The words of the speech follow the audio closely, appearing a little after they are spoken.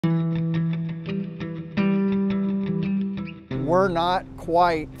We're not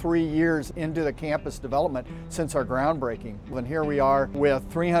quite 3 years into the campus development since our groundbreaking. And here we are with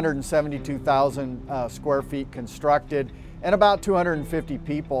 372,000 square feet constructed and about 250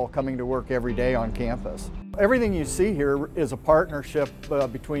 people coming to work every day on campus. Everything you see here is a partnership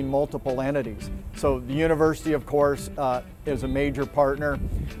between multiple entities. So the university, of course, is a major partner.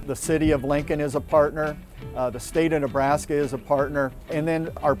 The city of Lincoln is a partner. The state of Nebraska is a partner. And then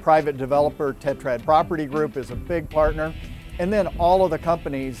our private developer, Tetrad Property Group, is a big partner. And then all of the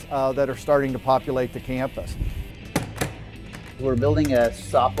companies that are starting to populate the campus. We're building a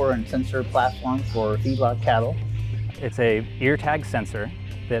software and sensor platform for feedlot cattle. It's a ear tag sensor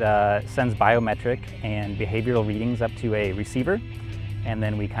that sends biometric and behavioral readings up to a receiver, and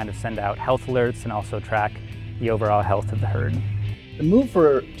then we kind of send out health alerts and also track the overall health of the herd. The move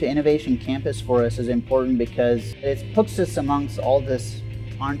to Innovation Campus for us is important because it puts us amongst all this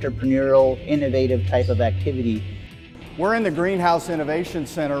entrepreneurial, innovative type of activity. We're in the Greenhouse Innovation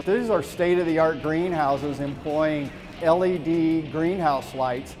Center. These are state-of-the-art greenhouses employing LED greenhouse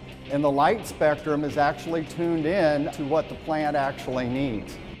lights, and the light spectrum is actually tuned in to what the plant actually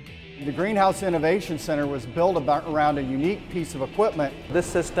needs. The Greenhouse Innovation Center was built around a unique piece of equipment. This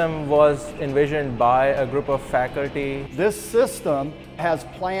system was envisioned by a group of faculty. This system has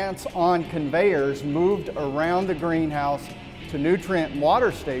plants on conveyors moved around the greenhouse to nutrient and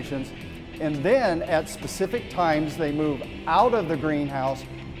water stations, and then at specific times they move out of the greenhouse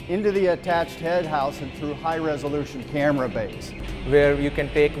into the attached head house and through high-resolution camera bays, where you can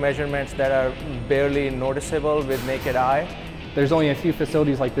take measurements that are barely noticeable with naked eye. There's only a few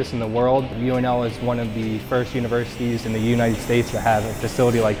facilities like this in the world. UNL is one of the first universities in the United States to have a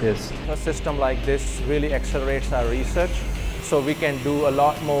facility like this. A system like this really accelerates our research, so we can do a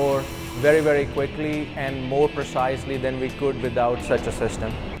lot more very, very quickly and more precisely than we could without such a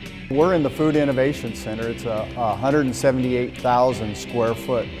system. We're in the Food Innovation Center. It's a 178,000 square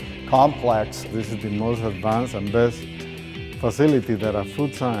foot complex. This is the most advanced and best facility that a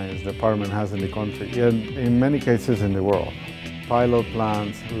food science department has in the country, and in many cases in the world. Pilot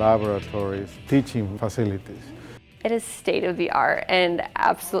plants, laboratories, teaching facilities. It is state-of-the-art and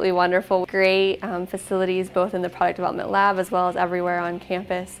absolutely wonderful. Great facilities both in the product development lab as well as everywhere on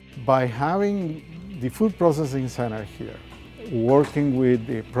campus. By having the food processing center here, working with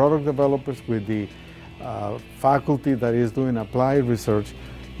the product developers, with the faculty that is doing applied research,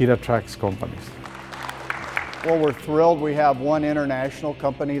 it attracts companies. Well, we're thrilled. We have one international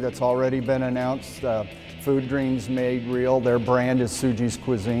company that's already been announced, Food Dreams Made Real. Their brand is Suji's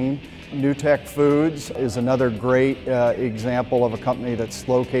Cuisine. New Tech Foods is another great example of a company that's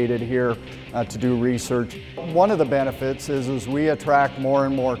located here to do research. One of the benefits is as we attract more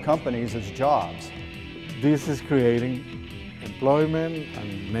and more companies, is jobs. This is creating employment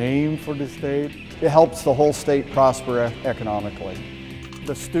and name for the state. It helps the whole state prosper economically.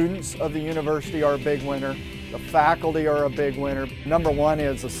 The students of the university are a big winner. The faculty are a big winner. Number one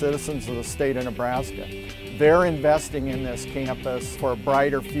is the citizens of the state of Nebraska. They're investing in this campus for a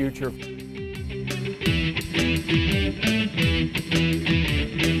brighter future.